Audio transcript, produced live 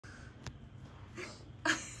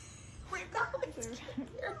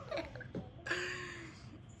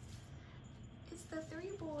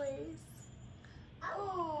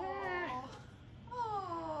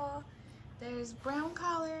has brown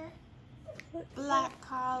collar, black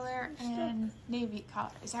collar, and navy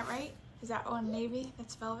collar. Is that right? Is that one navy?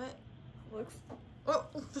 That's velvet? Looks Oh,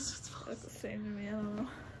 this is the same to me. I don't know.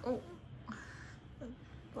 Oh.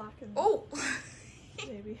 Black and Oh.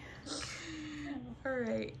 maybe. All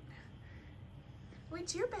right.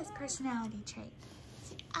 What's your best personality trait?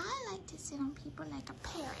 See, I like to sit on people like a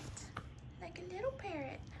parrot, like a little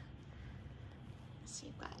parrot. Let's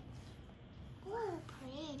see what. Oh,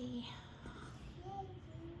 pretty.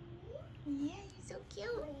 Yeah, you're so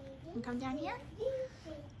cute. You come down here.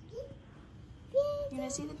 You gonna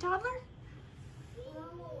see the toddler?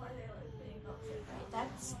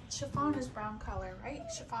 That's chiffon is brown color, right?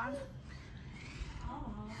 Chiffon.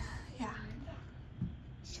 Yeah.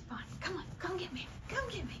 Chiffon, come on, come get me. Come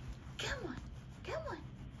get me. Come on. Come on.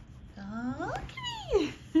 Come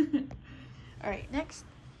get me. All right, next.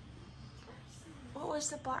 What was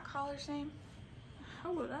the black collar's name?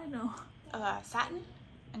 How would I know? Satin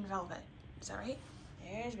and velvet. Is that right?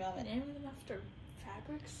 There's velvet. Name them after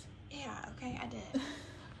fabrics? Yeah, okay, I did.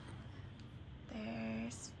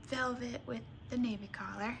 There's velvet with the navy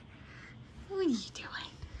collar. What are you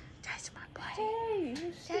doing? That's my buddy.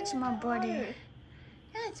 Hey, That's my buddy.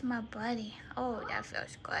 That's my buddy. Oh, that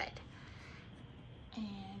feels good.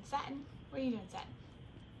 And Satin, what are you doing, Satin?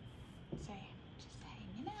 Say, just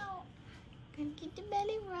hanging out. Gonna get the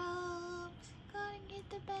belly rubs. Gonna get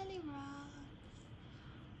the belly rubs.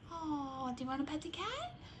 Oh, do you want to pet the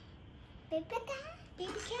cat? Baby cat?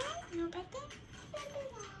 Baby cat? You want to pet them?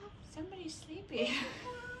 Somebody's sleepy.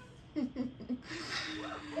 Oh,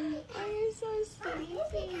 you're so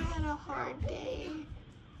sleepy. You had a hard day.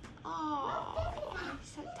 Oh, I'm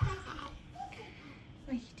so tired. What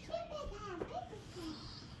are you doing?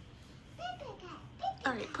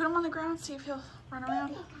 All right, put him on the ground, see if he'll run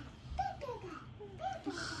around.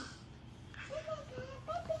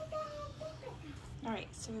 All right,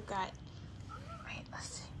 so we've got, right,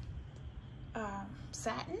 let's see,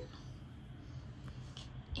 satin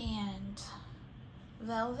and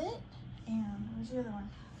velvet and what was the other one?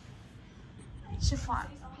 Chiffon.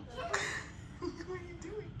 What are you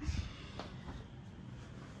doing?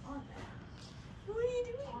 What are you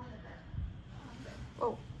doing?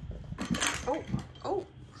 Oh. Oh. Oh.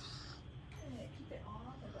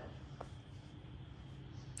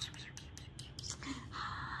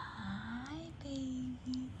 Hi,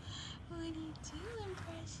 baby. What are you doing,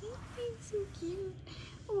 Precious? You're so cute.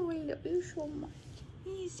 Oh, I love you so much.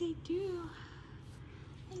 Yes, I do.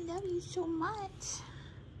 I love you so much.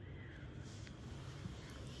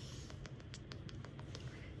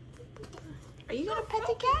 Are you gonna pet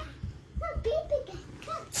the cat?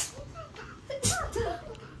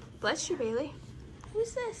 Bless you, Bailey.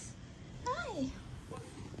 Who's this? Hi.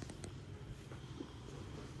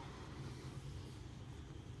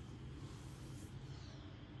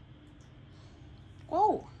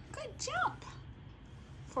 Whoa, good jump.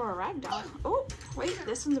 For a rag doll. Oh, wait,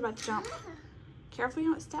 this one's about to jump. Careful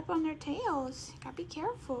you don't step on their tails. Gotta be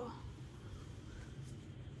careful.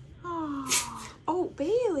 Oh, oh,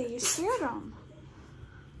 Bailey, you scared them.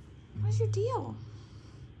 What's your deal?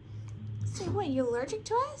 Say, what, you allergic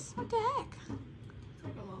to us? What the heck?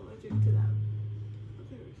 I'm allergic to that.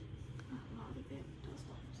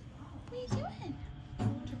 What are you doing?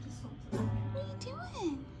 What are you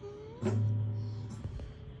doing?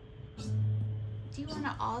 Do you want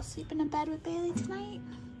to all sleep in a bed with Bailey tonight?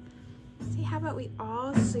 See, how about we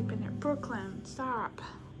all sleep in there? Brooklyn, stop.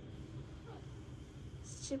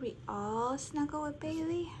 Should we all snuggle with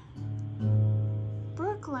Bailey?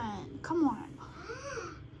 Brooklyn, come on.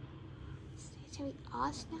 Should we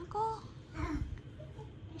all snuggle?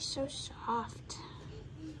 You're so soft.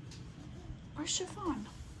 Where's Chiffon?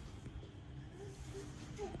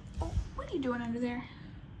 Oh, what are you doing under there?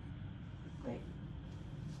 Wait.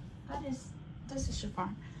 This is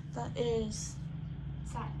Chiffon. That is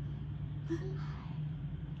Satin. Hi.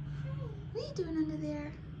 What are you doing under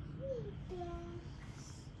there?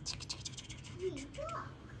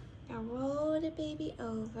 Now roll the baby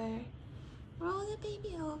over. Roll the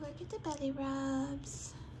baby over. Get the belly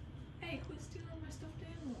rubs. Hey, quit stealing my stuffed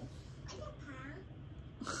animals.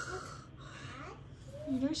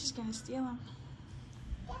 You know she's gonna steal them.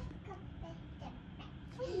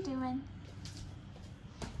 What are you doing?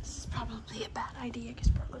 This is probably a bad idea because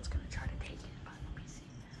Brooklyn's gonna try to take it. But let me see.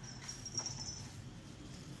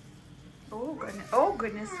 Oh goodness! Oh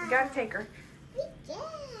goodness! We gotta take her.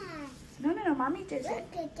 No, mommy does it.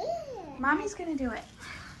 Mommy's gonna do it.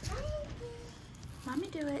 Mommy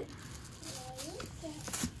do it.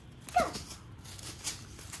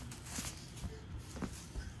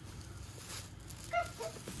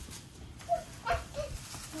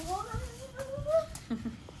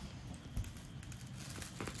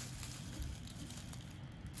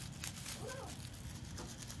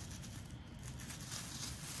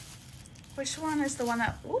 Which one is the one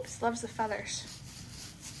that, whoops, loves the feathers?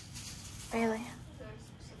 Bailey.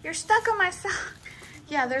 You're stuck on my sock.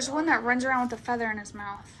 Yeah, there's one that runs around with a feather in his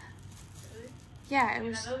mouth. Really? Yeah, it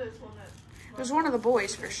was. There's one of the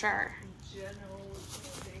boys for sure.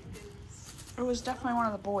 It was definitely one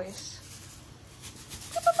of the boys.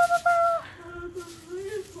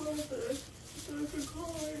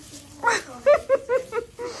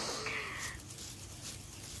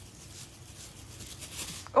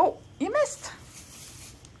 Oh, you missed.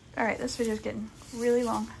 All right, this video's getting really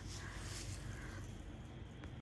long.